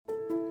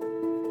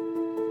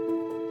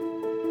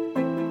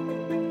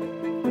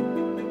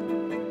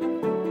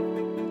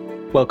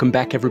Welcome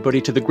back, everybody,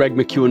 to the Greg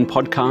McEwen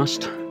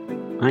podcast.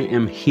 I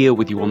am here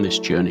with you on this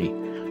journey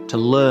to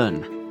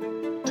learn,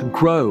 to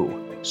grow,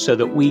 so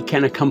that we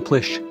can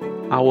accomplish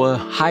our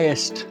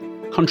highest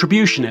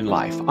contribution in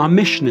life, our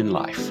mission in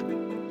life.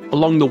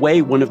 Along the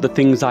way, one of the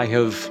things I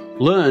have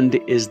learned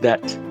is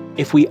that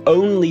if we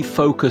only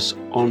focus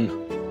on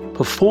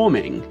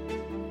performing,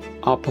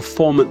 our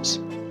performance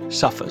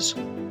suffers.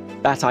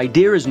 That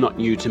idea is not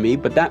new to me,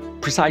 but that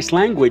precise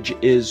language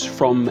is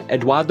from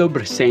Eduardo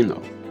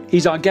Briceño.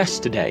 He's our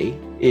guest today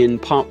in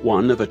part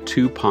one of a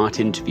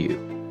two-part interview.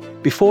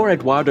 Before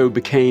Eduardo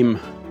became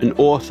an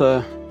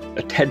author,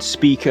 a TED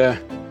speaker,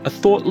 a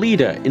thought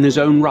leader in his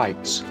own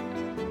rights,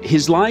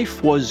 his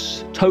life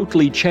was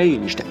totally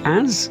changed,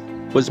 as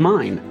was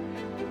mine,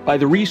 by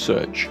the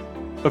research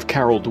of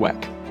Carol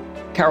Dweck.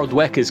 Carol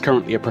Dweck is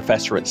currently a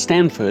professor at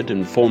Stanford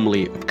and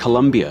formerly of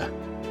Columbia,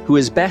 who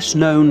is best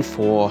known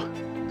for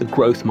the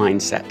growth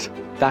mindset,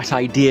 that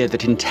idea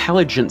that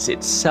intelligence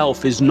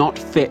itself is not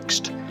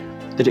fixed,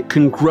 that it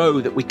can grow,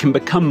 that we can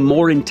become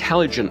more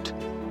intelligent.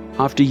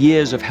 After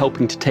years of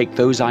helping to take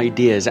those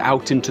ideas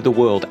out into the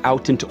world,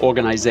 out into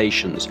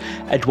organizations,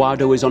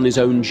 Eduardo is on his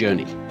own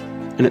journey,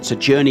 and it's a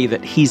journey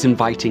that he's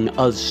inviting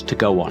us to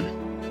go on.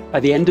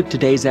 By the end of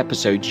today's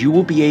episode, you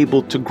will be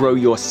able to grow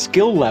your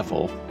skill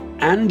level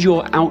and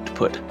your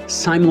output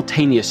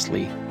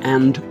simultaneously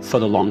and for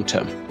the long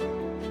term.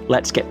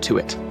 Let's get to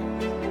it.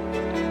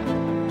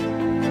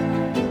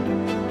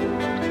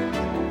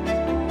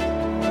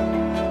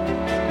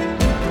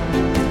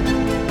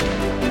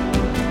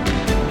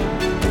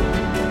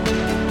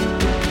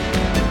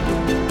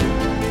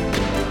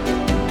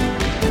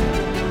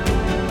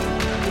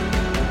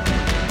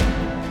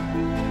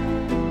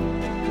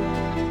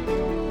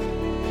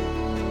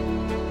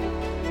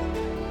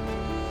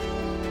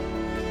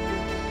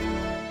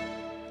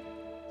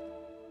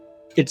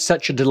 It's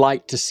such a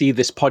delight to see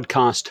this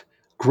podcast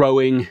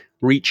growing,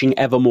 reaching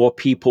ever more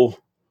people.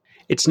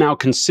 It's now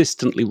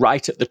consistently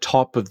right at the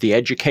top of the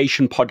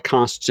education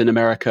podcasts in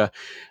America,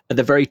 at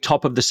the very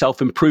top of the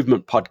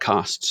self-improvement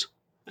podcasts.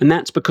 And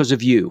that's because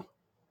of you.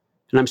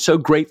 And I'm so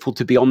grateful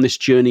to be on this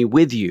journey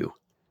with you.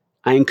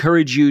 I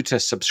encourage you to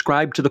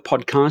subscribe to the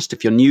podcast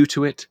if you're new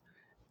to it,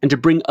 and to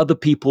bring other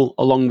people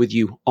along with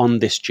you on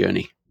this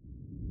journey.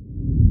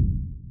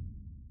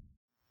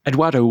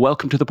 Eduardo,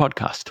 welcome to the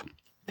podcast.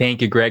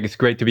 Thank you, Greg. It's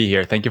great to be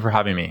here. Thank you for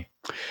having me.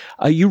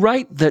 You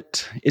write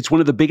that it's one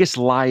of the biggest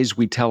lies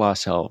we tell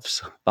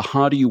ourselves. The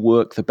harder you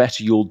work, the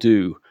better you'll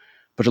do.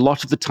 But a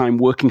lot of the time,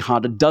 working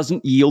harder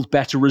doesn't yield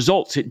better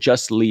results. It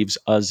just leaves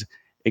us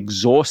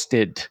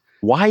exhausted.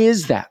 Why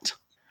is that?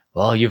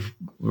 Well, you've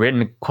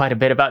written quite a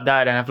bit about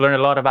that, and I've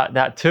learned a lot about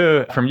that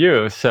too from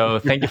you. So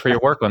thank you for your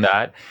work on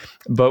that.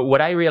 But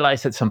what I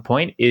realized at some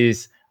point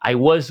is I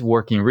was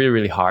working really,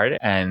 really hard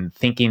and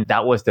thinking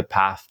that was the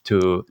path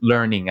to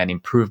learning and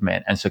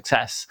improvement and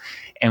success.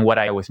 And what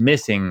I was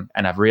missing,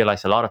 and I've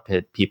realized a lot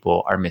of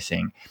people are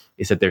missing,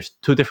 is that there's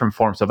two different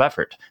forms of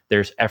effort.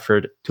 There's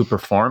effort to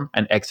perform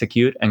and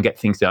execute and get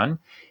things done,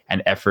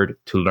 and effort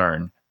to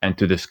learn and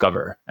to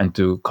discover and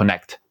to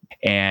connect.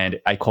 And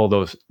I call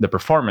those the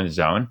performance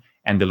zone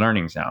and the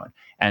learning zone.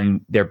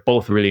 And they're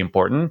both really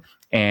important.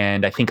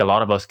 And I think a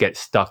lot of us get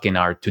stuck in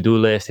our to-do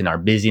list, in our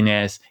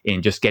busyness,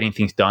 in just getting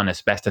things done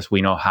as best as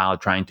we know how,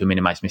 trying to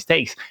minimize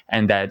mistakes.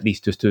 And that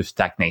leads to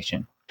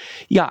stagnation.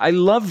 Yeah, I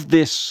love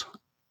this.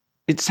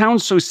 It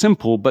sounds so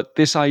simple, but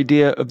this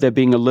idea of there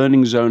being a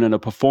learning zone and a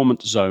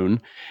performance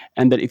zone,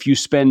 and that if you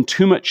spend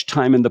too much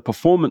time in the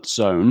performance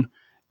zone,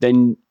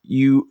 then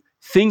you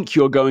think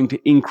you're going to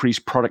increase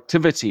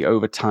productivity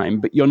over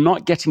time, but you're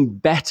not getting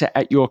better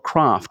at your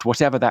craft,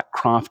 whatever that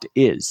craft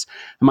is.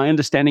 Am I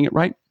understanding it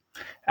right?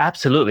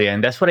 Absolutely.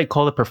 And that's what I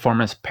call the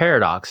performance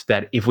paradox,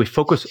 that if we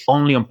focus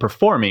only on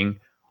performing,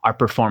 our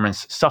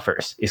performance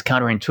suffers. It's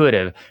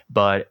counterintuitive,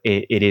 but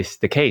it is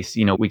the case.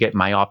 You know, we get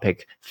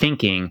myopic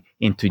thinking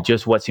into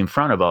just what's in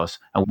front of us,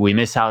 and we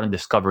miss out on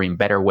discovering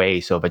better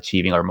ways of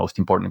achieving our most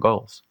important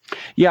goals.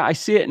 Yeah, I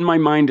see it in my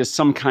mind as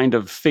some kind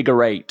of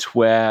figure eight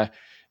where,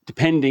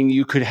 depending,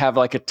 you could have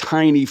like a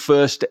tiny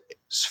first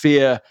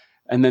sphere,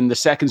 and then the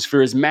second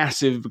sphere is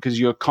massive because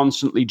you're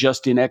constantly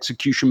just in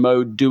execution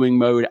mode, doing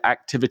mode,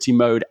 activity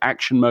mode,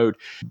 action mode.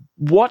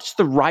 What's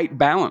the right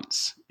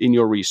balance in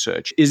your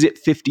research? Is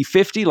it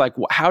 50-50? Like,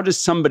 how does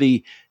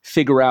somebody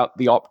figure out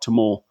the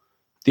optimal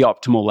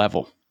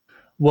level?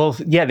 Well,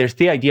 yeah, there's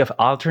the idea of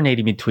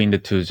alternating between the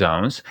two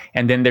zones.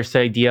 And then there's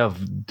the idea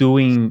of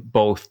doing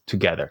both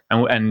together.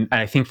 And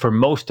I think for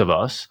most of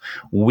us,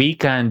 we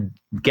can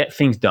get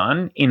things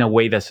done in a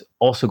way that's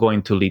also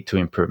going to lead to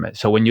improvement.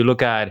 So when you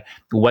look at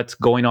what's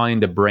going on in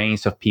the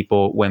brains of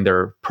people when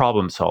they're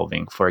problem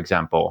solving, for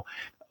example,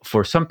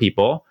 for some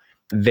people,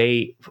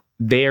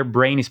 their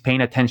brain is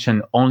paying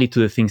attention only to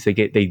the things they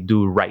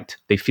do right.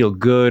 They feel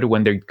good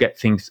when they get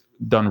things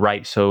done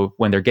right. So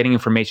when they're getting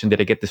information that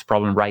they get this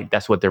problem right,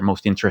 that's what they're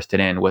most interested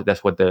in.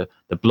 That's what the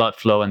blood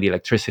flow and the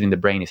electricity in the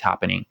brain is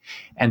happening.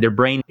 And their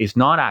brain is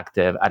not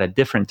active at a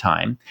different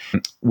time,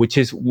 which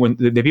is when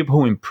the people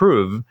who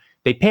improve,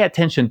 they pay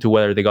attention to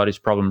whether they got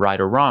each problem right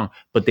or wrong,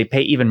 but they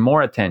pay even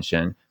more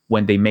attention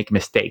when they make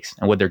mistakes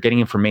and when they're getting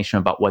information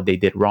about what they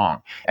did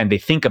wrong, and they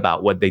think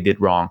about what they did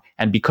wrong.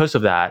 And because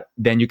of that,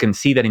 then you can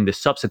see that in the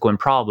subsequent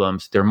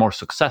problems, they're more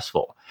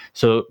successful.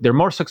 So they're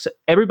more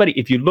everybody,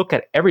 if you look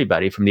at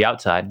everybody from the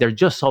outside, they're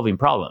just solving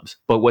problems,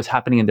 but what's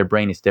happening in their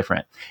brain is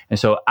different. And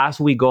so as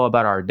we go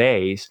about our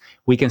days,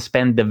 we can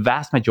spend the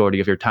vast majority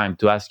of your time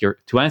to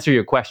answer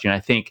your question. I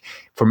think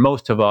for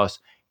most of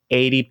us,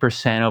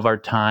 80% of our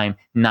time,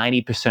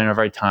 90% of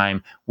our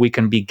time, we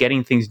can be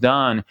getting things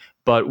done.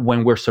 But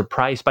when we're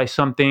surprised by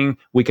something,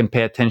 we can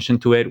pay attention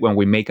to it. When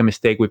we make a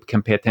mistake, we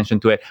can pay attention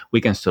to it.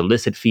 We can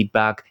solicit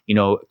feedback,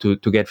 to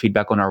get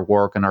feedback on our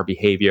work and our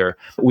behavior.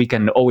 We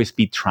can always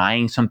be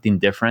trying something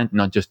different,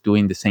 not just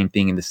doing the same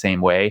thing in the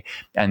same way.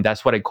 And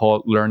that's what I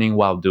call learning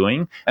while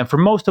doing. And for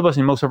most of us,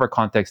 in most of our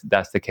contexts,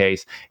 that's the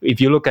case. If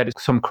you look at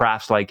some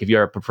crafts, like if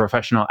you're a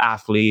professional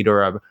athlete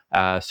or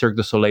a Cirque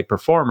du Soleil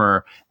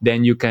performer,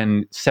 then you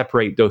can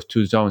separate those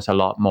two zones a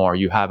lot more.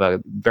 You have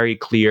a very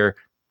clear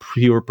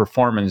pure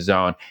performance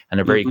zone and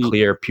a very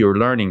clear pure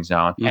learning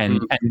zone.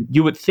 And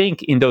you would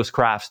think in those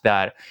crafts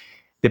that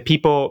the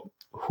people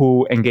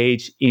who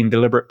engage in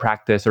deliberate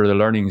practice or the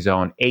learning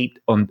zone 8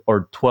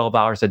 or 12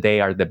 hours a day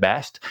are the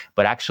best.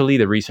 But actually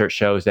the research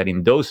shows that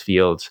in those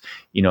fields,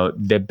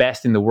 the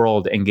best in the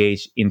world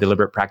engage in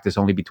deliberate practice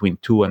only between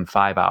 2 and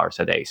 5 hours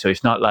a day. So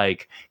it's not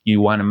like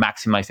you want to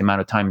maximize the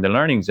amount of time in the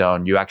learning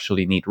zone. You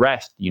actually need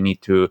rest. You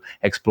need to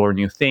explore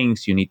new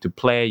things. You need to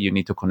play. You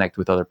need to connect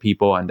with other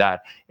people. And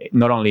that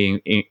not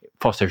only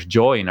fosters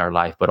joy in our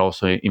life, but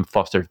also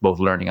fosters both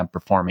learning and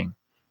performing.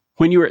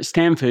 When you were at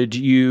Stanford,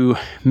 you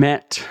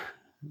met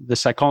the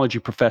psychology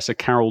professor,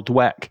 Carol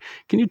Dweck.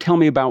 Can you tell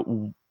me about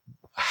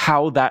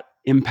how that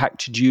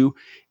impacted you?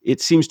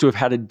 It seems to have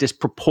had a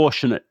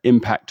disproportionate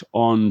impact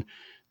on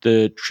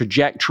the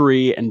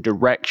trajectory and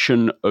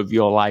direction of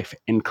your life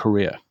and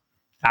career.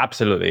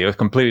 Absolutely. It was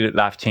completely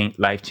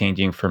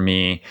life-changing for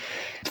me.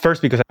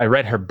 First, because I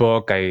read her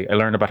book, I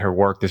learned about her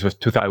work. This was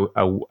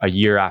a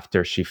year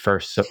after she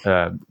first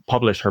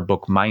published her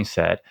book,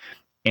 Mindset.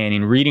 And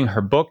in reading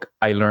her book,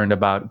 I learned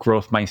about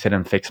growth mindset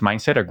and fixed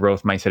mindset. A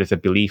growth mindset is a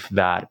belief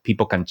that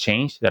people can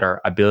change, that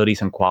our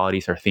abilities and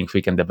qualities are things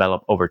we can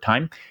develop over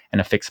time. And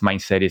a fixed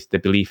mindset is the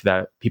belief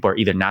that people are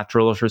either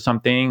natural for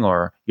something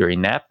or you're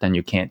inept and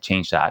you can't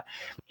change that.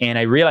 And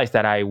I realized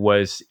that I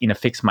was in a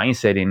fixed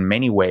mindset in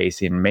many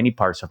ways, in many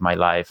parts of my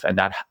life. And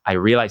that I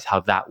realized how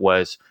that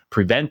was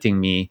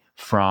preventing me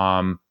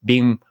from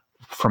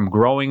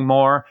growing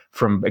more,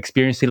 from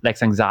experiencing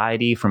less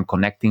anxiety, from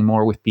connecting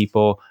more with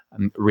people,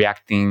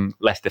 reacting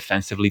less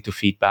defensively to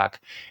feedback.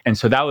 And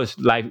so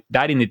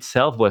that in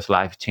itself was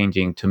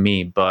life-changing to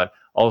me. But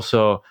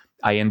also,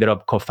 I ended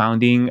up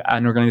co-founding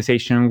an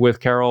organization with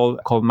Carol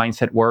called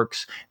Mindset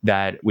Works,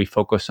 that we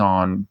focus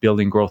on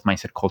building growth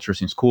mindset cultures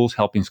in schools,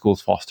 helping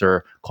schools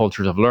foster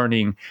cultures of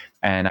learning.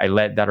 And I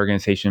led that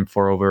organization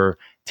for over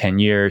 10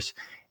 years.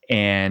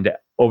 And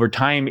over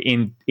time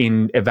in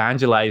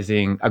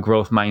evangelizing a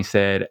growth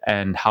mindset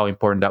and how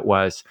important that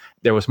was,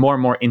 there was more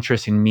and more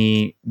interest in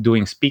me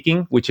doing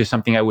speaking, which is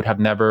something I would have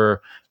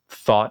never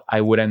thought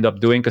I would end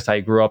up doing because I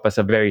grew up as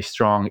a very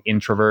strong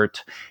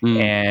introvert.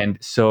 And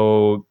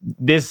so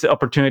this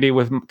opportunity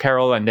with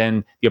Carol and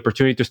then the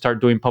opportunity to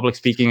start doing public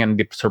speaking and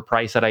the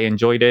surprise that I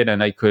enjoyed it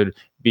and I could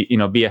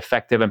be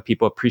effective and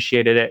people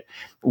appreciated it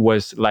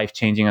was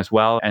life-changing as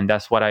well. And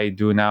that's what I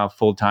do now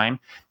full time.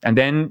 And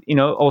then,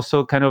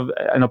 also kind of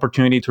an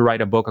opportunity to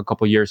write a book a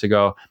couple of years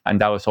ago. And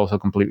that was also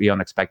completely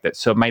unexpected.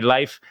 So my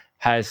life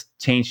has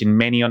changed in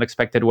many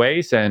unexpected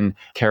ways. And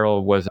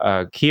Carol was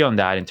key on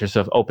that in terms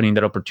of opening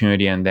that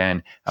opportunity and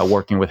then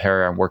working with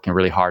her and working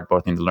really hard,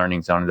 both in the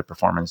learning zone and the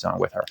performance zone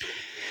with her.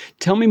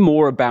 Tell me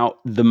more about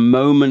the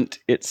moment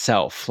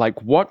itself.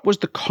 Like, what was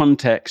the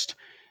context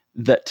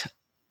that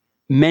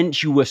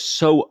meant you were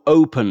so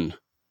open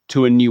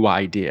to a new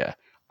idea?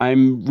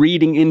 I'm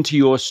reading into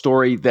your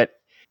story that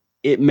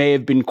it may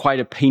have been quite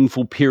a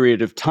painful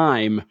period of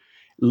time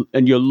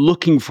and you're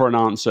looking for an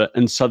answer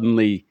and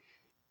suddenly,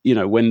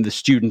 when the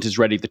student is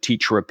ready, the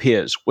teacher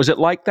appears. Was it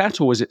like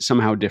that or was it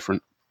somehow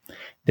different?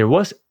 There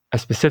was a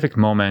specific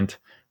moment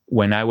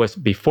when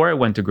before I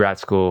went to grad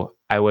school,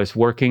 I was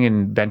working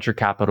in venture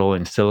capital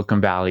in Silicon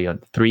Valley on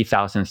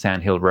 3000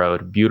 Sand Hill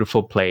Road,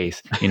 beautiful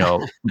place,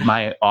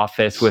 my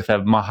office with a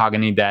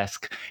mahogany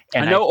desk.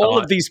 And I know all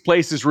of these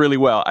places really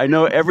well. I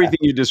know everything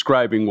you're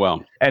describing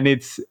well. And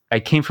I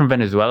came from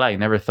Venezuela. I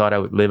never thought I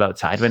would live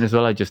outside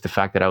Venezuela. Just the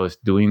fact that I was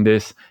doing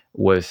this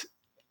was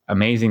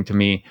amazing to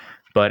me.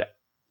 But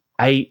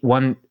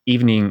one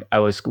evening, I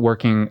was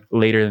working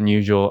later than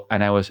usual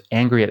and I was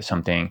angry at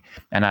something.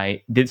 And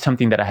I did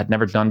something that I had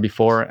never done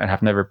before and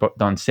have never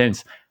done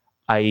since.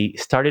 I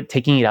started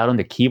taking it out on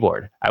the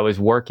keyboard. I was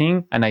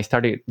working and I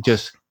started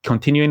just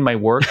continuing my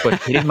work,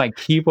 but hitting my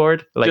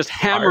keyboard. Just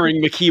hammering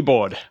the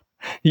keyboard.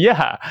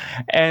 Yeah.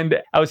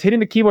 And I was hitting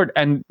the keyboard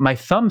and my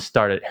thumb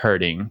started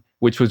hurting,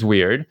 which was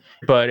weird.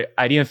 But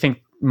I didn't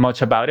think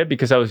much about it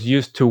because I was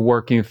used to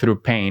working through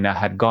pain. I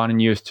had gotten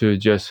used to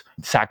just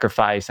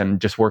sacrifice and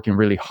just working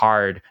really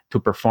hard to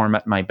perform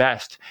at my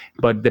best.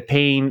 But the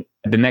pain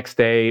the next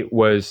day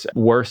was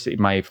worse.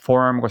 My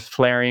forearm was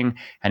flaring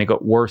and it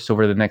got worse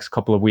over the next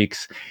couple of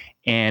weeks.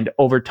 And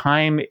over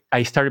time,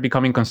 I started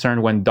becoming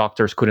concerned when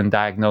doctors couldn't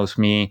diagnose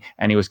me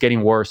and it was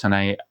getting worse. And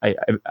I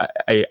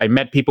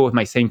met people with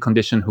my same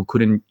condition who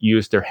couldn't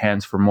use their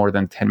hands for more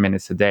than 10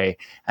 minutes a day.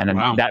 And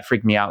Wow. that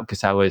freaked me out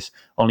because I was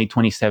only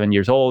 27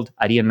 years old.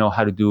 I didn't know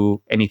how to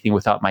do anything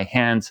without my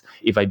hands.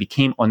 If I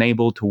became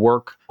unable to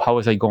work, how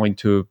was I going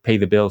to pay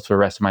the bills for the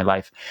rest of my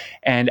life?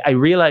 And I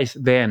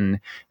realized then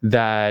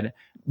that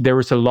there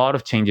was a lot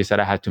of changes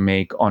that I had to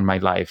make on my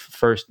life.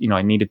 First,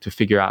 I needed to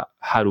figure out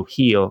how to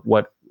heal,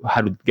 how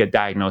to get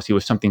diagnosed. It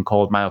was something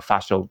called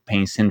myofascial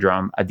pain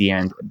syndrome at the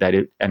end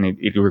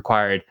it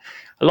required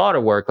a lot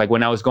of work. Like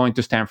when I was going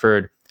to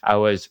Stanford, I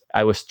was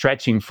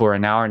stretching for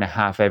an hour and a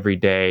half every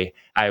day.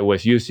 I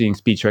was using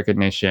speech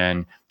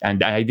recognition,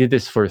 and I did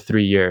this for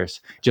 3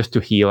 years just to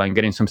heal and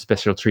getting some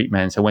special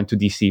treatments. I went to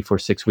DC for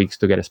 6 weeks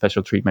to get a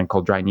special treatment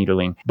called dry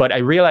needling. But I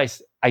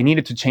realized I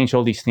needed to change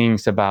all these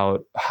things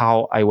about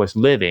how I was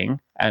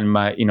living and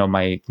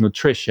my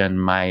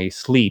nutrition, my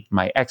sleep,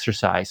 my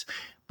exercise.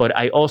 But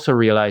I also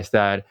realized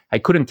that I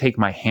couldn't take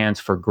my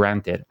hands for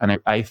granted. And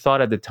I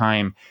thought at the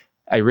time,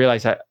 I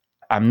realized that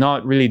I'm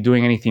not really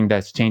doing anything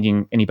that's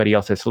changing anybody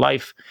else's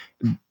life.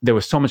 There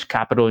was so much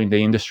capital in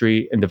the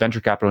industry, in the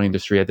venture capital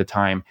industry at the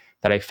time,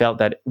 that I felt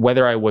that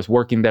whether I was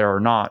working there or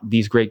not,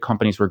 these great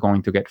companies were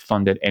going to get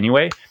funded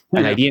anyway. Yeah.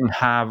 And I didn't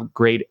have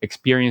great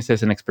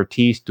experiences and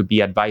expertise to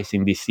be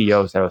advising these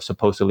CEOs that I was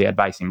supposedly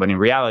advising. But in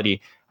reality,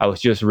 I was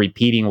just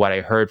repeating what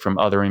I heard from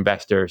other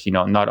investors,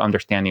 not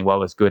understanding why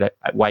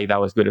that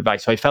was good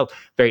advice. So I felt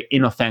very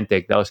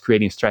inauthentic. That was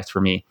creating stress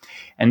for me.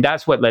 And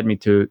that's what led me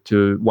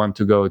to want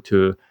to go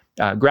to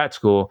grad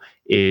school.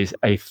 Is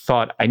I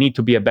thought I need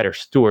to be a better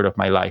steward of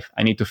my life.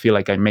 I need to feel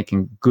like I'm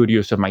making good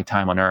use of my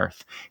time on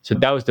earth. So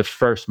that was the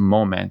first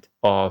moment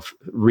of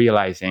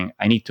realizing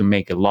I need to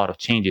make a lot of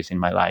changes in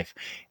my life.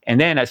 And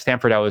then at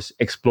Stanford, I was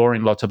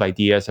exploring lots of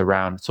ideas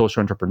around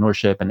social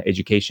entrepreneurship and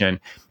education.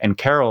 And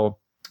Carol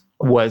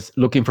was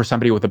looking for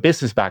somebody with a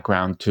business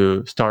background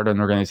to start an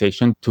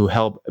organization to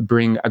help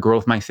bring a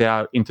growth mindset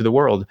out into the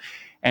world.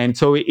 And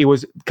so it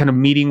was kind of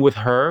meeting with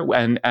her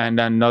and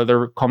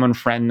another common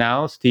friend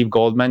now, Steve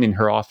Goldman, in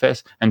her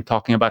office and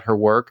talking about her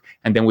work.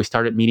 And then we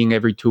started meeting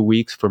every 2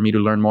 weeks for me to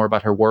learn more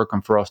about her work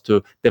and for us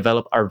to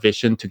develop our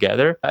vision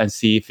together and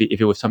see if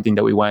it was something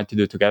that we wanted to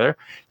do together.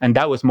 And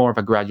that was more of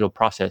a gradual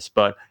process.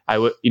 But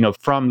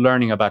from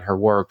learning about her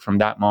work from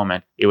that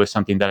moment, it was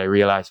something that I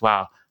realized,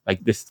 wow,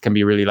 like this can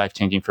be really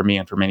life-changing for me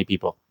and for many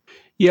people.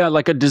 Yeah,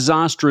 like a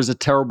disaster is a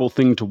terrible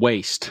thing to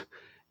waste.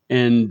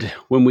 And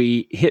when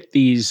we hit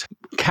these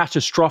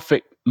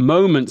catastrophic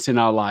moments in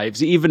our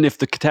lives, even if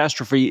the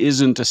catastrophe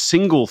isn't a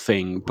single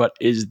thing, but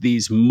is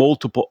these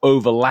multiple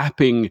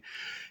overlapping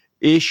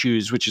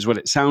issues, which is what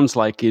it sounds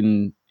like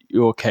in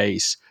your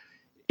case,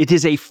 it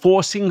is a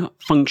forcing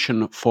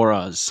function for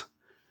us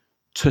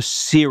to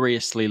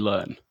seriously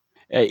learn.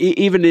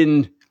 Even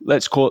in,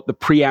 let's call it the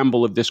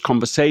preamble of this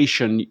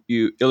conversation,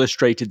 you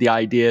illustrated the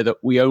idea that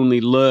we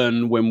only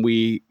learn when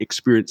we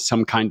experience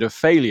some kind of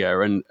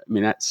failure. And I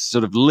mean, that's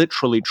sort of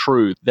literally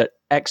true, that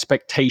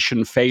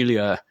expectation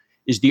failure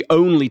is the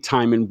only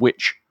time in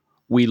which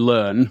we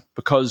learn,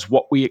 because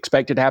what we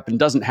expected to happen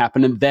doesn't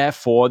happen. And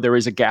therefore there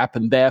is a gap,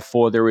 and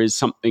therefore there is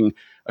something,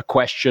 a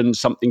question,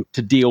 something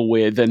to deal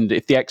with. And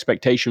if the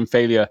expectation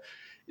failure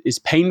is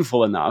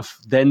painful enough,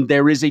 then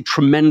there is a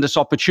tremendous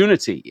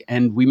opportunity.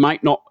 And we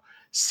might not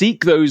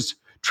seek those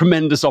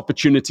tremendous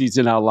opportunities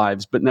in our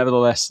lives, but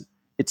nevertheless,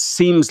 it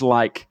seems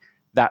like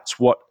that's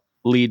what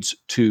leads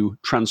to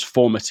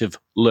transformative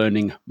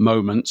learning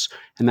moments.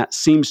 And that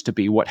seems to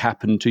be what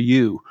happened to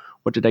you.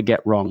 What did I get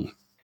wrong?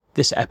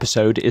 This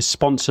episode is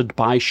sponsored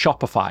by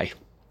Shopify.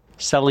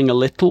 Selling a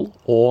little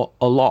or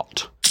a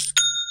lot.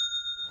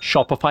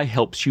 Shopify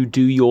helps you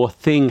do your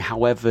thing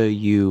however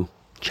you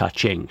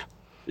cha-ching.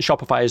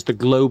 Shopify is the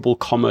global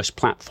commerce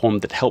platform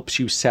that helps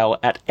you sell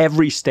at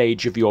every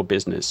stage of your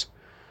business.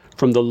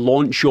 From the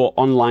launch your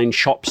online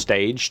shop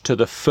stage to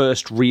the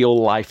first real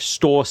life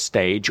store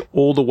stage,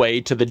 all the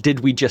way to the did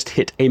we just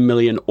hit 1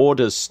 million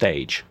orders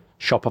stage.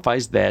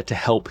 Shopify's there to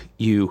help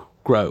you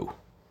grow.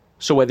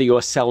 So whether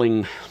you're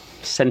selling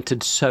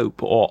scented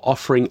soap or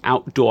offering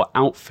outdoor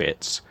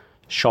outfits,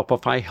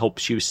 Shopify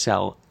helps you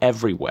sell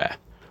everywhere.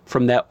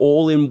 From their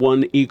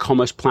all-in-one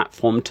e-commerce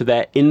platform to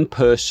their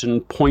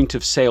in-person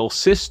point-of-sale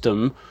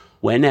system,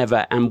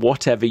 whenever and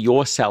whatever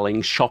you're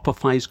selling,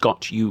 Shopify's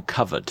got you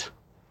covered.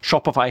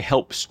 Shopify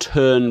helps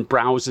turn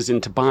browsers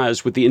into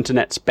buyers with the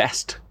internet's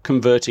best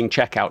converting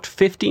checkout,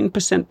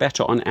 15%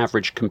 better on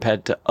average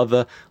compared to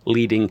other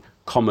leading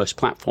commerce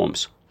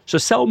platforms. So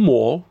sell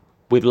more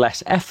with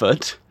less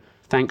effort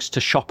thanks to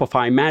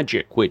Shopify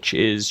Magic, which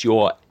is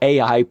your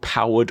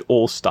AI-powered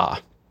all-star.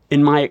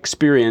 In my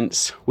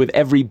experience with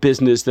every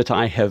business that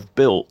I have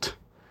built,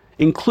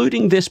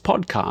 including this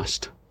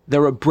podcast,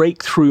 There are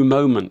breakthrough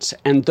moments,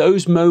 and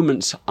those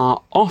moments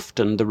are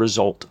often the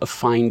result of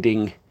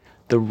finding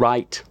the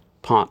right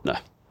partner.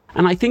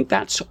 And I think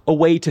that's a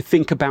way to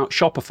think about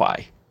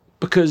Shopify,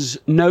 because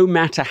no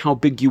matter how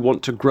big you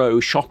want to grow,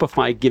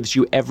 Shopify gives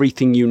you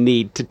everything you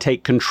need to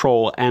take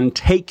control and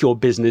take your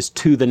business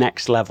to the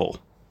next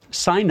level.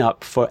 Sign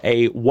up for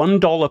a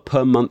 $1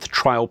 per month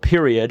trial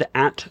period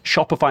at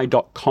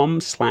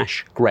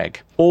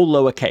shopify.com/Greg, all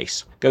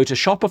lowercase. Go to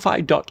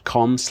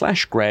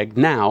shopify.com/Greg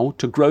now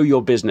to grow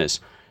your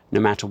business,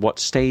 no matter what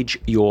stage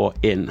you're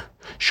in.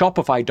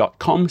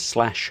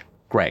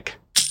 Shopify.com/Greg.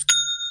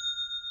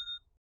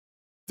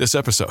 This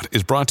episode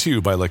is brought to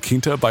you by La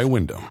Quinta by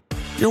Wyndham.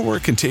 Your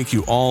work can take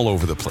you all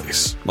over the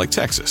place, like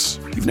Texas.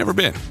 You've never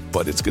been,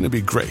 but it's going to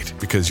be great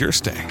because you're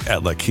staying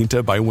at La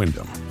Quinta by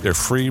Wyndham. Their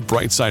free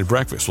Bright Side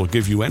breakfast will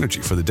give you energy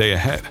for the day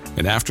ahead.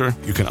 And after,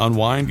 you can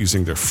unwind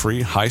using their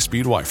free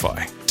high-speed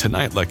Wi-Fi.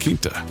 Tonight, La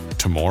Quinta.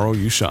 Tomorrow,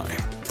 you shine.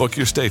 Book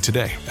your stay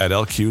today at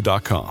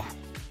lq.com.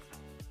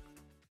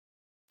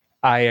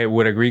 I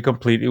would agree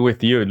completely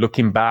with you.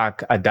 Looking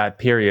back at that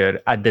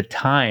period, at the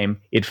time,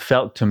 it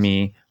felt to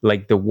me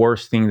like the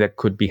worst thing that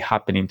could be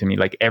happening to me.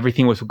 Like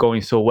everything was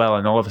going so well,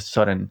 and all of a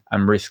sudden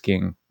I'm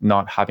risking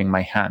not having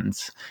my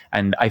hands.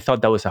 And I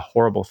thought that was a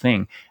horrible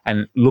thing.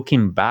 And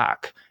looking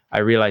back, I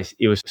realized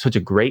it was such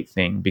a great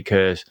thing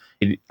because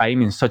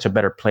I'm in such a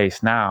better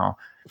place now.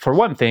 For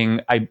one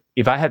thing,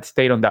 if I had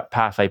stayed on that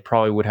path, I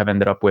probably would have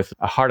ended up with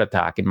a heart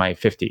attack in my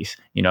 50s,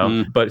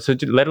 But so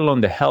let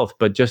alone the health,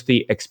 but just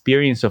the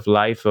experience of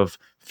life of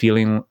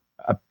feeling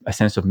a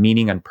sense of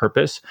meaning and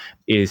purpose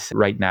is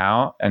right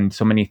now. And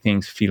so many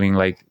things feeling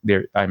like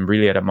I'm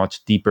really at a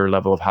much deeper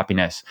level of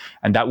happiness.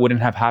 And that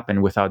wouldn't have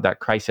happened without that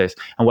crisis.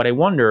 And what I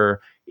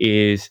wonder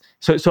is,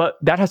 so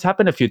that has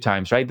happened a few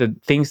times, right? The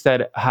things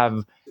that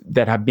have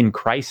been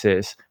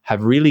crisis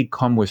have really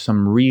come with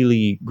some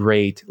really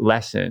great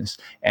lessons.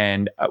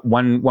 And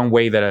one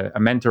way that a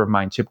mentor of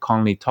mine, Chip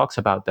Conley, talks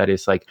about that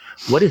is like,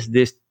 what is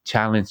this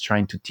challenge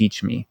trying to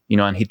teach me?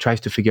 And he tries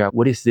to figure out,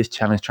 what is this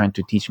challenge trying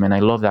to teach me? And I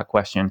love that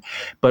question.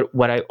 But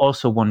what I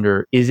also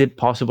wonder, is it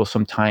possible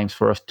sometimes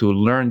for us to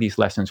learn these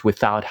lessons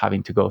without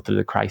having to go through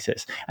the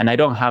crisis? And I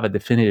don't have a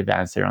definitive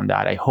answer on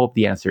that. I hope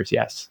the answer is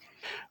yes.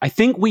 I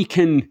think we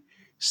can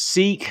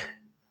seek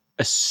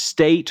a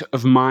state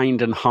of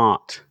mind and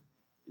heart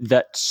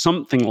that's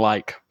something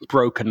like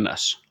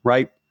brokenness,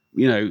 right?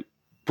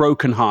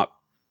 Broken heart,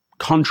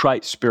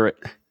 contrite spirit,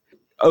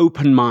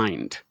 open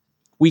mind.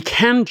 We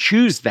can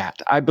choose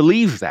that. I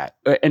believe that.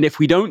 And if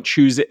we don't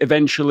choose it,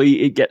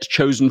 eventually it gets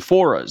chosen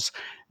for us.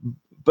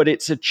 But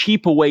it's a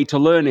cheaper way to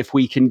learn if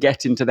we can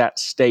get into that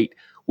state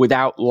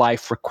without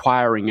life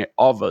requiring it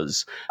of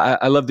us.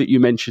 I love that you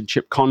mentioned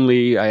Chip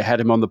Conley. I had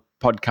him on the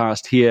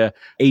podcast here,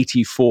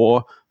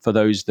 84, for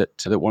those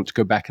that want to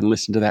go back and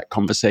listen to that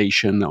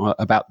conversation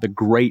about the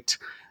great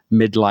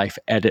midlife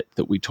edit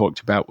that we talked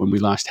about when we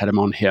last had him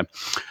on here.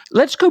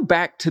 Let's go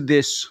back to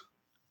this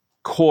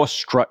core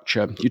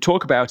structure. You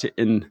talk about it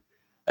in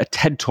a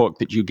TED talk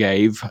that you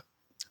gave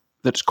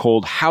that's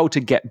called How to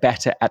Get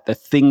Better at the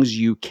Things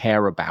You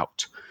Care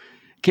About.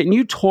 Can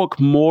you talk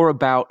more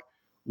about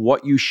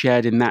what you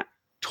shared in that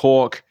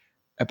talk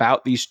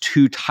about these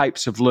two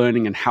types of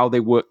learning and how they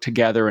work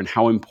together and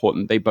how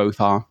important they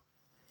both are?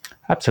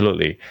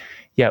 Absolutely.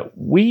 Yeah,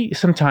 we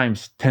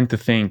sometimes tend to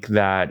think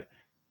that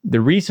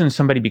the reason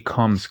somebody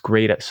becomes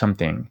great at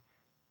something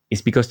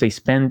is because they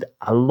spend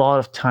a lot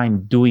of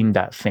time doing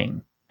that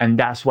thing. And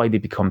that's why they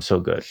become so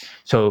good.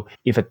 So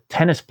if a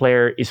tennis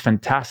player is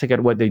fantastic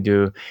at what they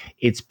do,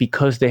 it's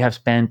because they have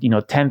spent,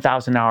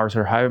 10,000 hours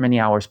or however many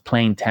hours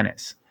playing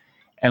tennis.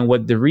 And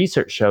what the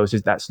research shows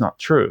is that's not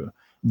true.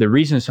 The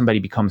reason somebody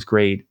becomes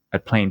great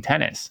at playing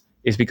tennis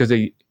is because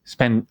they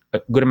spend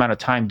a good amount of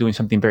time doing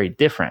something very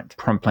different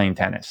from playing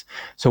tennis.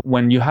 So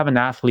when you have an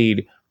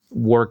athlete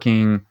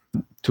working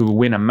to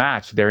win a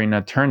match, they're in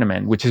a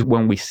tournament, which is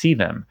when we see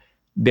them,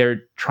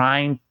 they're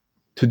trying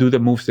to do the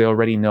moves they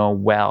already know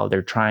well.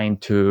 They're trying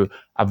to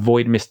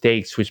avoid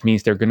mistakes, which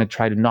means they're going to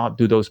try to not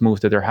do those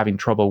moves that they're having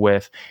trouble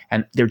with.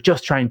 And they're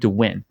just trying to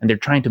win, and they're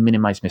trying to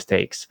minimize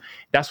mistakes.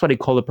 That's what they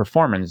call the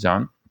performance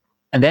zone.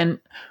 And then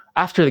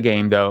after the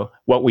game, though,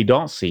 what we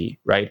don't see,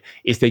 right,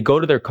 is they go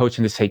to their coach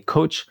and they say,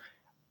 Coach,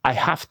 I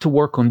have to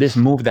work on this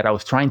move that I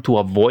was trying to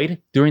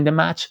avoid during the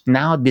match.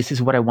 Now this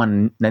is what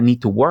I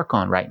need to work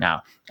on right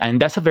now.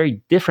 And that's a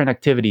very different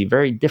activity,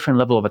 very different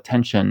level of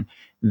attention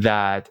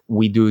that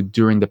we do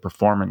during the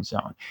performance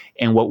zone.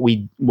 And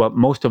what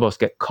most of us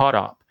get caught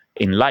up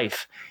in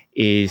life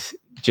is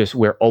just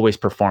we're always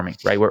performing,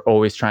 right? We're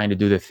always trying to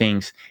do the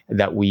things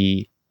that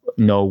we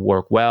know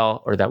work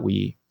well or that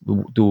we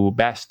do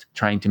best,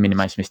 trying to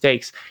minimize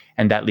mistakes.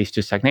 And that leads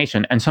to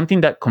stagnation. And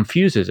something that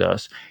confuses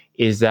us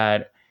is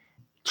that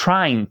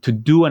trying to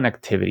do an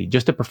activity,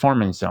 just a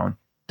performance zone,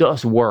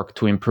 does work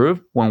to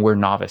improve when we're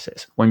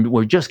novices. When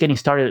we're just getting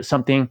started at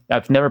something,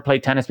 I've never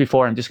played tennis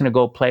before, I'm just going to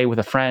go play with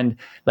a friend.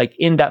 Like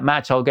in that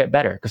match, I'll get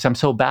better because I'm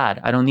so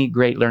bad. I don't need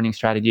great learning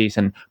strategies.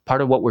 And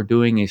part of what we're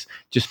doing is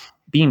just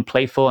being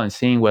playful and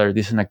seeing whether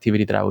this is an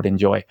activity that I would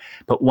enjoy.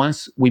 But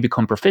once we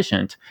become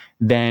proficient,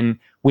 then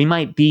we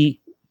might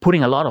be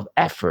putting a lot of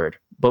effort,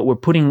 but we're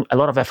putting a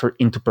lot of effort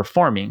into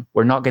performing.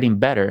 We're not getting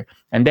better.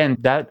 And then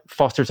that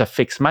fosters a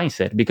fixed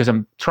mindset because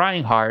I'm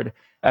trying hard,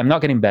 I'm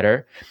not getting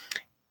better.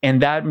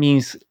 And that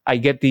means I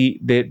get the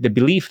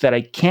belief that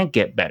I can't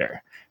get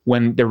better,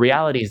 when the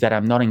reality is that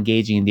I'm not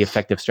engaging in the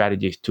effective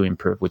strategies to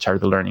improve, which are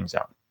the learning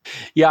zone.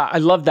 Yeah, I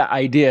love that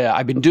idea.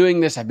 I've been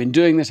doing this, I'm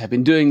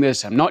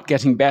not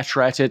getting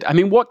better at it. I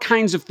mean, what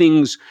kinds of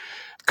things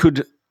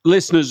could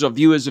listeners or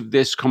viewers of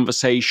this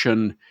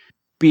conversation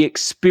be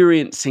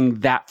experiencing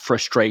that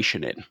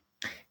frustration in?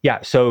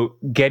 Yeah, so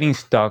getting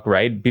stuck,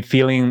 right? Be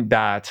feeling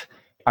that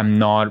I'm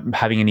not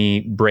having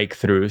any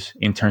breakthroughs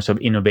in terms of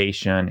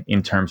innovation,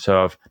 in terms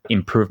of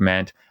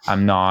improvement.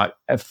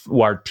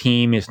 Our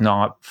team is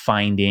not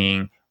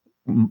finding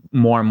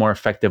more and more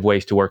effective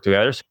ways to work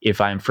together. So if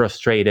I'm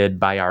frustrated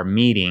by our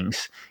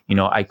meetings,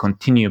 I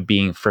continue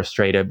being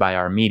frustrated by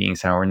our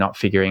meetings, and we're not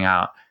figuring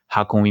out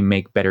how can we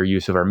make better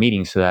use of our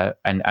meetings so that,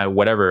 and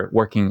whatever,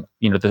 working,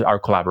 our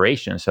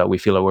collaboration, so that we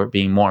feel that we're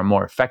being more and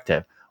more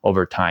effective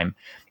over time.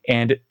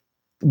 And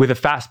with a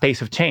fast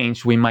pace of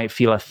change, we might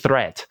feel a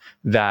threat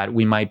that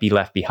we might be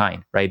left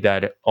behind, right?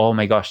 That, oh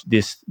my gosh,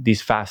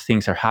 these fast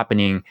things are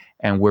happening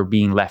and we're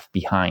being left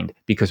behind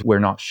because we're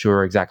not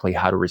sure exactly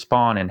how to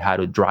respond and how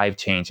to drive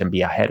change and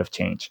be ahead of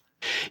change.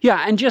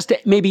 Yeah, and just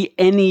maybe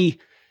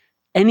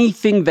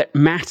anything that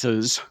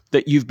matters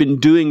that you've been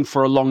doing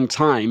for a long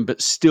time,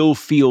 but still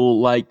feel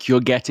like you're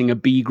getting a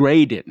B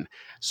grade in.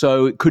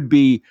 So it could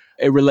be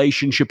a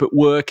relationship at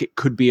work. It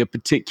could be a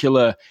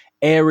particular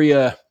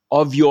area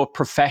of your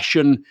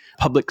profession.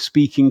 Public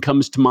speaking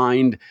comes to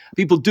mind.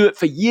 People do it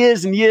for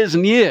years and years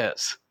and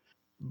years,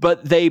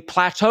 but they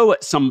plateau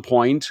at some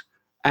point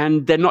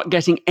and they're not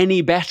getting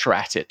any better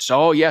at it. So,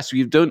 oh yes,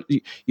 you've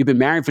been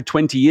married for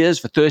 20 years,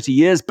 for 30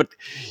 years, but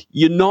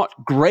you're not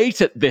great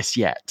at this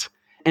yet.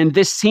 And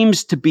this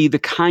seems to be the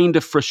kind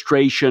of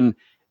frustration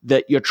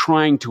that you're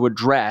trying to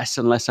address,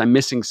 unless I'm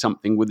missing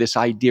something, with this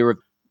idea of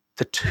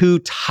the two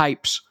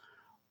types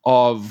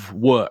of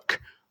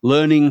work,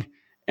 learning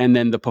and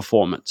then the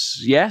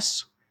performance.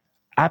 Yes?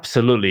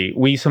 Absolutely.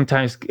 We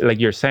sometimes, like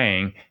you're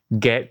saying,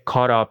 get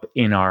caught up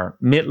in our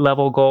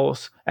mid-level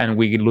goals and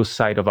we lose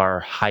sight of our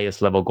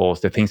highest level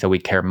goals, the things that we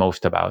care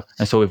most about.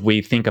 And so if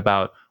we think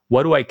about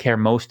what do I care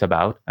most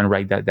about and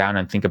write that down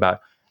and think about,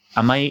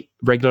 am I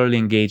regularly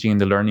engaging in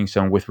the learning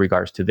zone with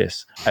regards to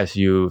this, as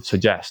you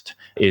suggest,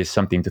 is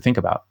something to think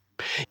about.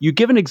 You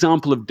give an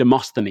example of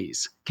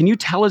Demosthenes. Can you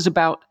tell us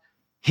about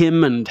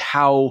him and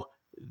how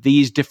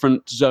these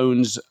different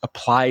zones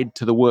applied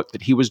to the work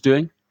that he was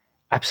doing?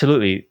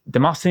 Absolutely.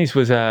 Demosthenes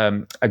was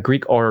a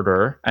Greek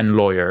orator and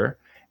lawyer,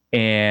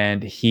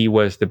 and he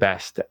was the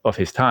best of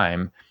his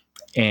time.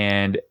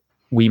 And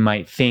we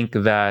might think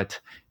that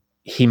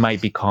he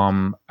might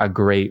become a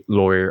great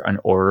lawyer and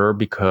orator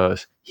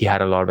because he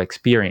had a lot of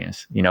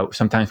experience.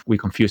 Sometimes we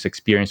confuse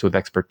experience with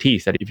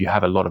expertise, that if you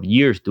have a lot of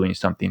years doing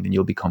something, then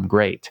you'll become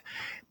great.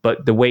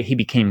 But the way he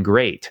became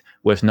great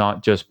was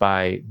not just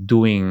by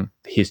doing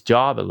his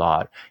job a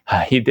lot.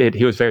 He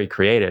was very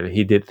creative.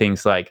 He did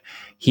things like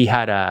he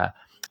had a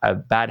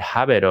bad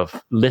habit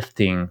of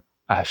lifting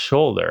a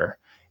shoulder,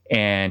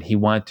 and he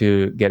wanted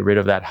to get rid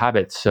of that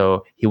habit.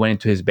 So he went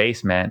into his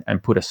basement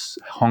and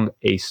hung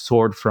a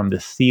sword from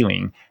the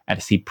ceiling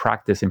as he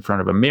practiced in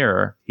front of a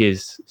mirror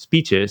his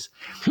speeches.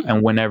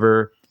 And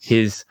whenever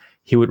he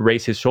would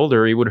raise his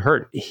shoulder, it would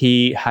hurt.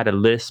 He had a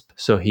lisp,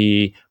 so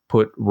he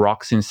put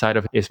rocks inside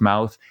of his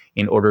mouth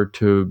in order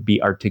to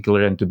be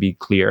articulate and to be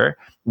clear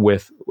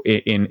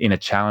in a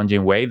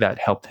challenging way that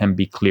helped him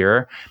be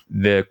clear.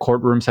 The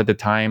courtrooms at the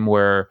time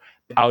were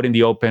out in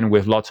the open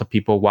with lots of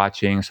people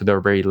watching, so they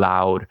were very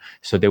loud.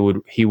 So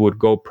he would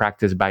go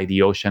practice by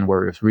the ocean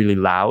where it was really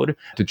loud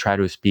to try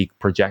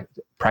to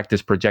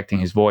practice projecting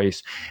his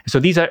voice.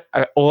 So these are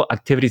all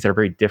activities that are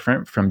very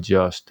different from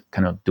just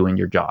kind of doing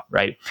your job,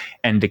 right?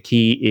 And the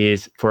key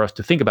is for us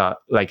to think about,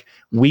 like,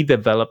 we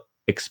develop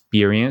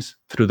experience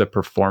through the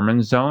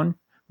performance zone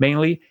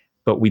mainly,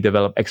 but we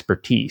develop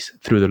expertise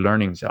through the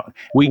learning zone.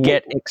 We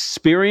get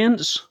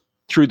experience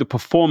through the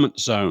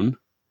performance zone.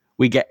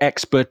 We get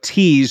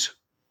expertise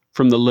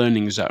from the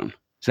learning zone.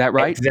 Is that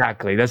right?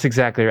 Exactly. That's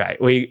exactly right.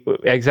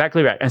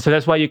 Exactly right. And so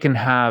that's why you can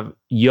have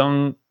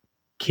young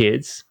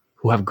kids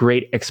who have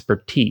great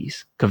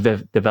expertise because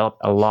they've developed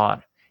a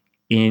lot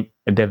you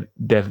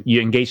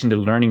engage in the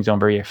learning zone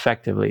very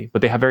effectively,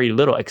 but they have very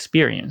little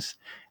experience.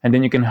 And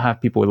then you can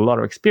have people with a lot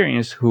of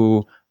experience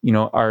who,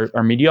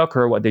 are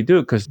mediocre at what they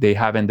do because they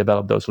haven't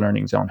developed those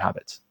learning zone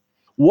habits.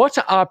 What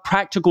are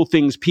practical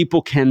things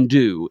people can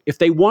do if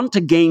they want to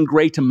gain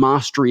greater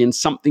mastery in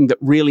something that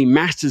really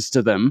matters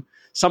to them,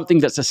 something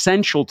that's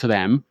essential to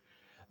them,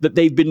 that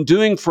they've been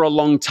doing for a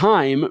long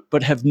time,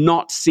 but have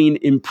not seen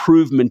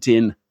improvement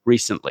in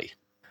recently?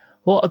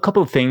 Well, a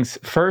couple of things.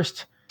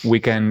 First, we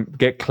can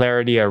get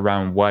clarity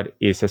around what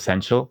is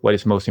essential, what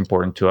is most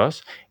important to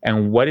us,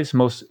 and what is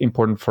most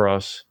important for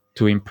us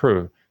to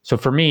improve. So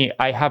for me,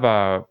 I have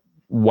a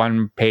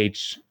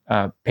one-page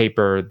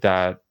paper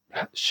that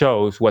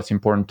shows what's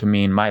important to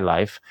me in my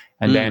life.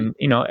 And then,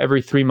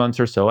 every 3 months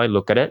or so, I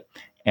look at it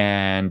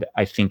and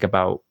I think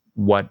about,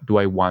 what do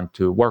I want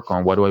to work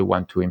on? What do I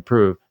want to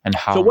improve? And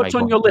how So am I what's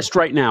on going your to? list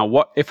right now?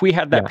 What if we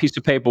had that Yeah. piece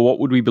of paper, what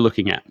would we be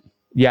looking at?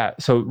 Yeah.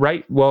 So,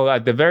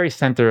 at the very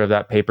center of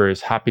that paper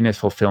is happiness,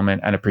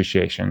 fulfillment, and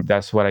appreciation.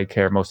 That's what I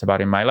care most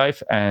about in my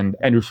life. And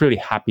it's really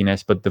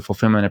happiness, but the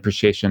fulfillment and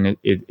appreciation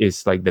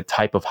is like the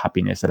type of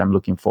happiness that I'm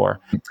looking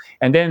for.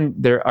 And then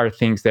there are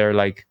things there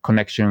like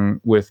connection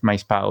with my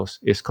spouse,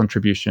 is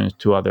contributions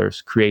to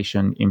others,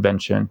 creation,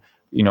 invention,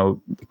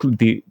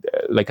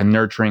 like a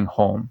nurturing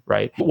home,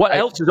 right? What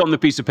else is on the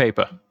piece of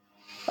paper?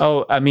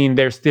 Oh, I mean,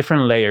 there's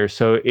different layers.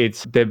 So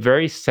it's the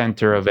very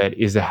center of it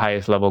is the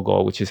highest level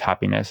goal, which is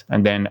happiness.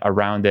 And then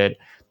around it,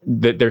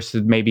 there's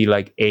maybe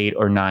like 8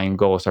 or 9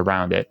 goals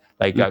around it,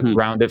 like a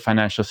grounded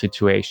financial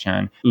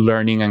situation.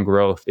 Learning and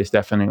growth is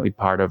definitely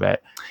part of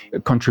it.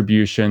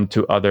 Contribution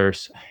to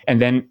others. And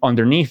then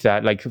underneath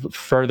that, like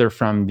further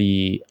from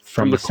the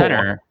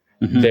center,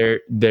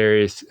 there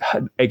is,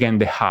 again,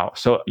 the how.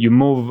 So you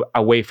move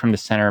away from the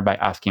center by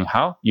asking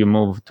how, you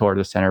move toward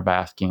the center by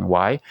asking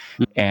why.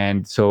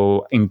 And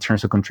so in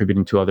terms of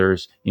contributing to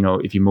others,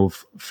 if you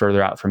move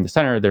further out from the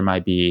center, there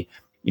might be,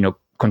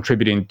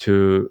 contributing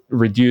to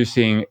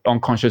reducing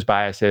unconscious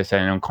biases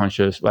and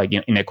unconscious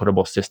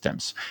inequitable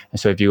systems. And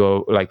so if you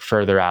go like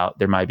further out,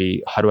 there might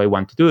be, how do I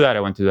want to do that? I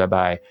want to do that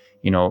by,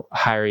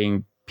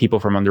 hiring people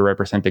from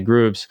underrepresented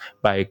groups,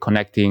 by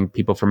connecting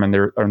people from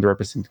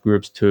underrepresented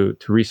groups to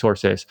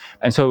resources.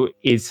 And so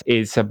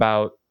it's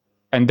about,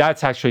 and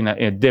that's actually in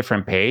a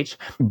different page,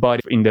 but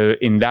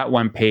in that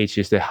one page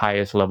is the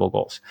highest level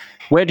goals.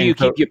 Where do you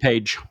keep your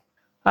page?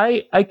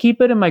 I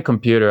keep it in my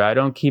computer. I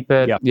don't keep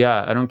it.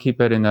 Yeah, I don't keep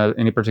it in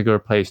any particular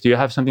place. Do you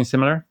have something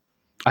similar?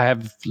 I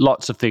have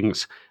lots of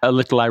things, a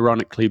little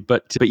ironically,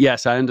 but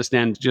yes, I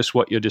understand just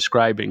what you're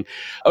describing.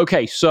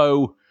 Okay,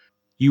 so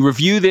you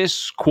review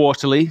this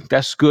quarterly.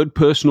 That's good.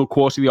 Personal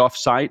quarterly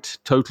offsite.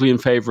 Totally in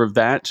favor of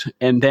that.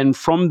 And then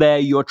from there,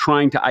 you're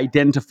trying to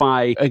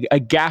identify a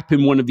gap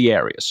in one of the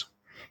areas.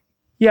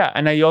 Yeah,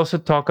 and I also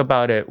talk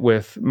about it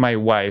with my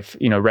wife,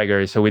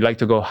 regularly. So we like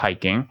to go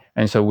hiking,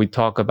 and so we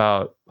talk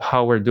about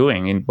how we're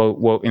doing in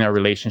both in our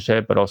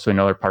relationship, but also in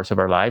other parts of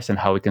our lives, and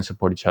how we can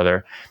support each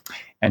other.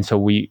 And so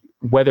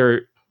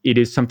whether it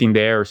is something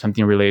there or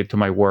something related to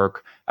my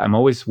work, I'm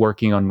always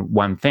working on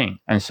one thing.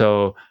 And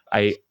so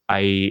I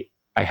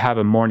have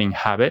a morning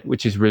habit,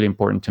 which is really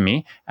important to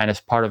me. And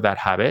as part of that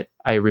habit,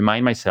 I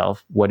remind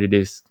myself what it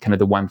is, kind of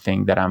the one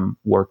thing that I'm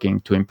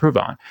working to improve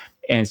on.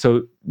 And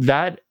so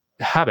that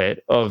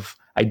habit of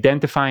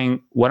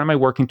identifying what am I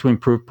working to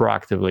improve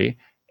proactively,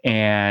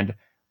 and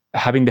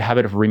having the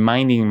habit of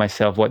reminding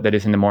myself what that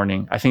is in the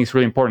morning, I think it's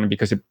really important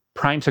because it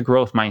primes a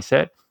growth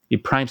mindset,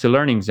 it primes the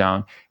learning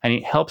zone, and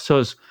it helps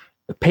us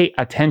pay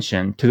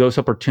attention to those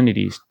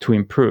opportunities to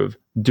improve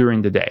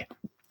during the day.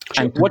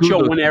 And what's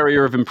your one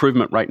area of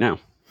improvement right now?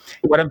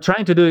 What I'm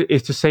trying to do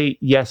is to say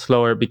yes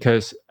slower,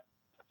 because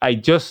I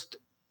just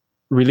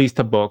released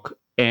a book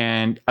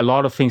and a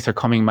lot of things are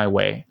coming my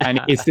way,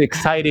 and it's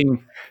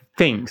exciting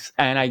things,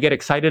 and I get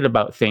excited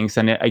about things,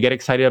 and I get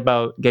excited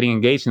about getting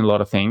engaged in a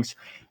lot of things.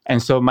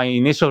 And so my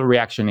initial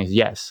reaction is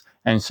yes.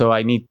 And so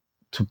I need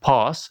to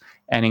pause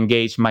and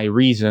engage my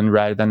reason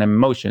rather than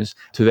emotions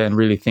to then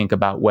really think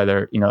about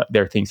whether,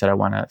 there are things that I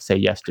want to say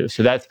yes to.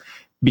 So that's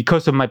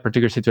because of my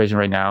particular situation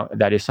right now,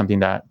 that is something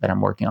that I'm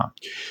working on.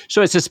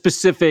 So it's a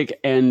specific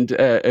and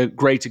a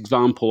great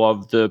example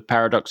of the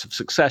paradox of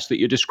success that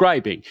you're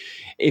describing.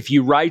 If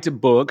you write a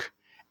book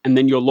and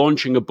then you're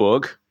launching a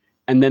book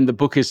and then the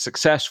book is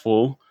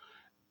successful,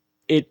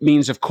 it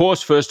means, of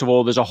course, first of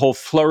all, there's a whole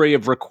flurry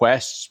of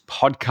requests,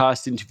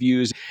 podcast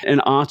interviews,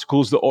 and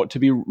articles that ought to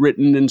be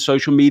written, and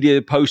social media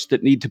posts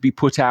that need to be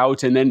put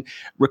out, and then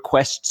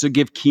requests to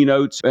give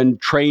keynotes and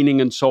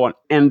training and so on.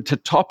 And to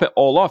top it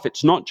all off,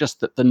 it's not just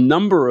that the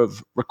number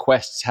of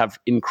requests have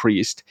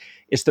increased,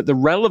 it's that the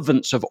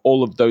relevance of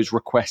all of those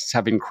requests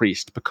have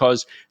increased,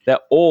 because they're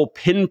all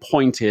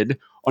pinpointed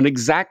on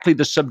exactly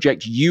the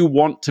subject you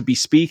want to be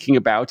speaking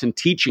about and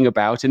teaching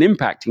about and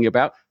impacting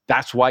about.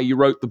 That's why you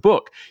wrote the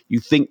book. You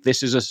think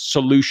this is a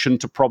solution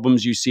to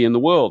problems you see in the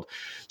world.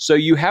 So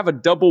you have a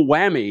double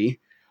whammy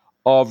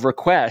of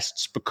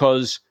requests,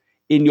 because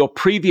in your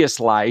previous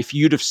life,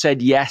 you'd have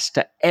said yes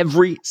to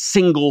every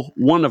single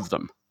one of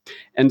them.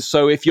 And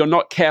so if you're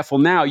not careful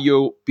now,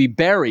 you'll be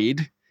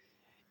buried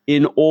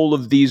in all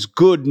of these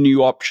good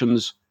new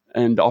options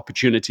and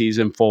opportunities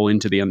and fall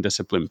into the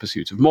undisciplined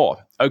pursuit of more.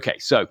 Okay,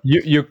 so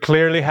you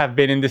clearly have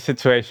been in this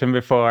situation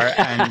before,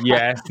 and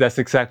yes, that's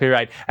exactly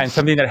right. And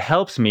something that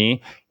helps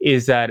me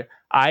is that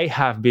I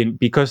have been,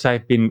 because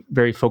I've been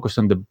very focused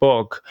on the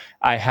book,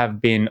 I have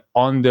been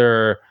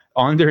under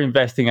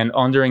investing and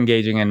under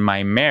engaging in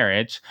my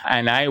marriage,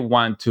 and I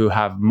want to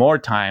have more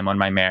time on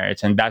my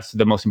marriage, and that's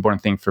the most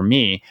important thing for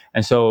me.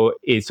 And so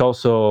it's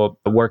also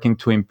working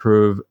to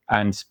improve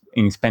and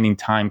in spending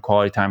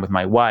quality time with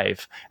my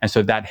wife, and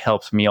so that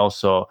helps me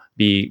also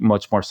be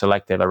much more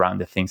selective around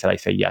the things that I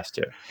say yes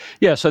to.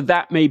 Yeah, so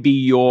that may be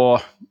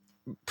your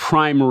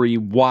primary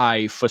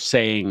why for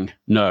saying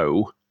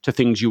no to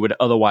things you would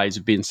otherwise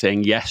have been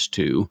saying yes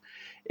to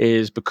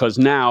is because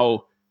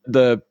now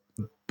the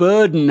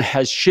burden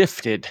has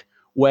shifted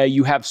where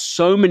you have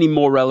so many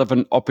more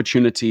relevant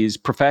opportunities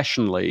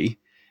professionally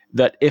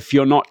that if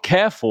you're not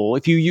careful,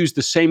 if you use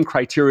the same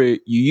criteria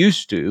you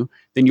used to,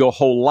 then your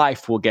whole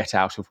life will get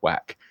out of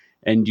whack.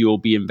 And you'll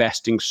be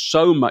investing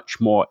so much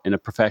more in a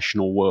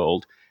professional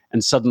world.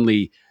 And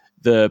suddenly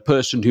the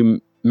person who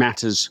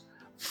matters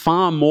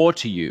far more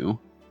to you,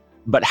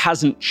 but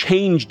hasn't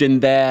changed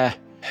in their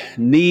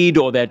need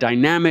or their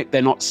dynamic,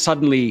 they're not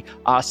suddenly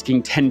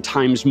asking 10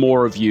 times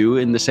more of you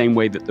in the same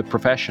way that the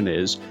profession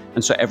is.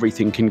 And so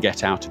everything can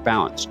get out of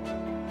balance.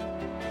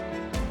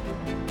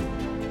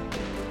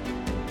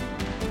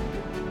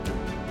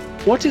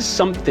 What is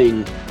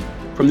something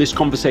from this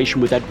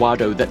conversation with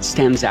Eduardo that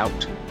stands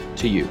out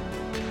to you?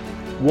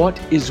 What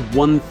is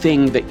one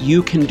thing that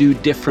you can do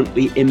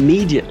differently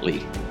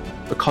immediately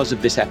because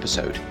of this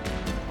episode?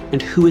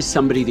 And who is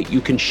somebody that you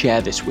can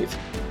share this with?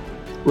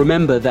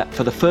 Remember that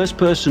for the first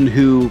person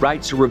who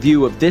writes a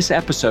review of this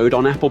episode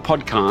on Apple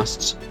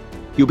Podcasts,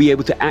 you'll be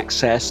able to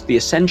access the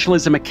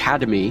Essentialism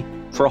Academy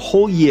for a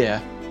whole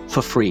year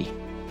for free.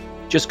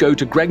 Just go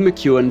to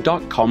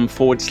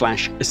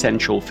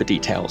gregmckeown.com/essential for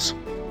details.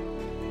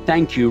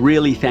 Thank you,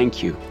 really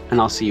thank you, and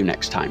I'll see you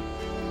next time.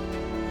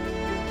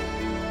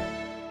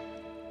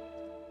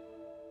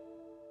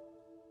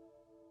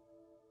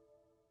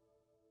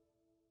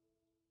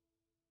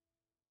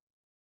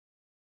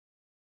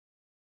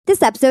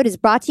 This episode is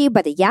brought to you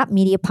by the Yap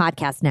Media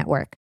Podcast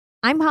Network.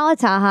 I'm Hala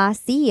Taha,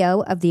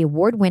 CEO of the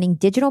award-winning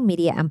digital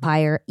media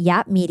empire,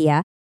 Yap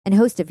Media, and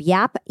host of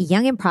Yap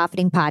Young and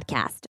Profiting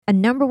Podcast, a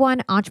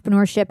 #1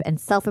 entrepreneurship and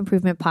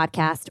self-improvement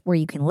podcast where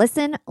you can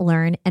listen,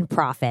 learn, and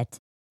profit.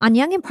 On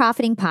Young and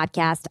Profiting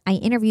Podcast, I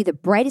interview the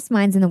brightest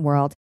minds in the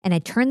world, and I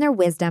turn their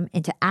wisdom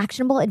into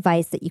actionable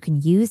advice that you can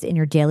use in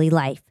your daily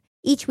life.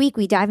 Each week,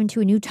 we dive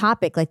into a new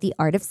topic like the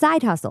art of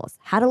side hustles,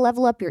 how to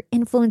level up your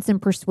influence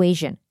and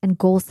persuasion, and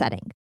goal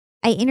setting.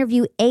 I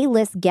interview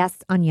A-list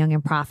guests on Young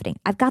and Profiting.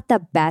 I've got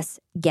the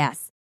best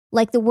guests,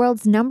 like the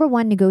world's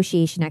 #1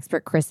 negotiation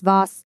expert, Chris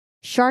Voss,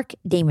 Shark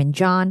Damon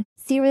John,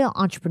 serial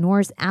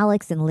entrepreneurs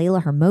Alex and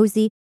Layla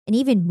Hermosi, and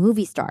even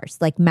movie stars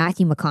like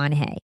Matthew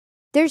McConaughey.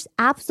 There's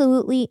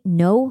absolutely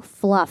no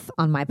fluff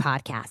on my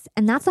podcast,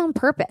 and that's on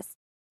purpose.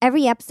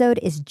 Every episode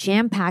is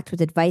jam-packed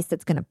with advice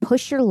that's going to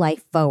push your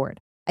life forward.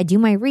 I do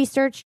my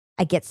research,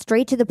 I get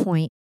straight to the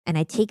point, and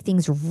I take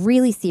things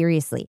really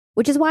seriously,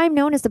 which is why I'm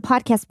known as the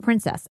podcast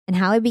princess and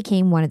how I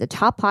became one of the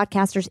top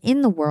podcasters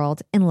in the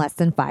world in less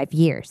than 5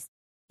 years.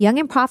 Young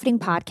and Profiting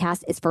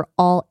Podcast is for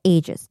all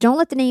ages. Don't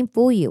let the name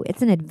fool you.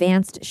 It's an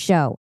advanced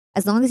show.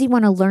 As long as you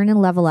want to learn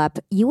and level up,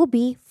 you will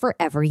be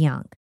forever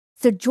young.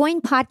 So join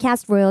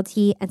Podcast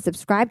Royalty and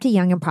subscribe to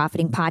Young and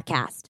Profiting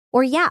Podcast,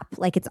 or YAP,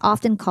 like it's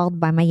often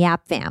called by my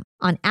YAP fam,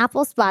 on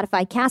Apple,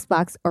 Spotify,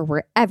 CastBox, or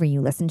wherever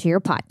you listen to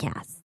your podcasts.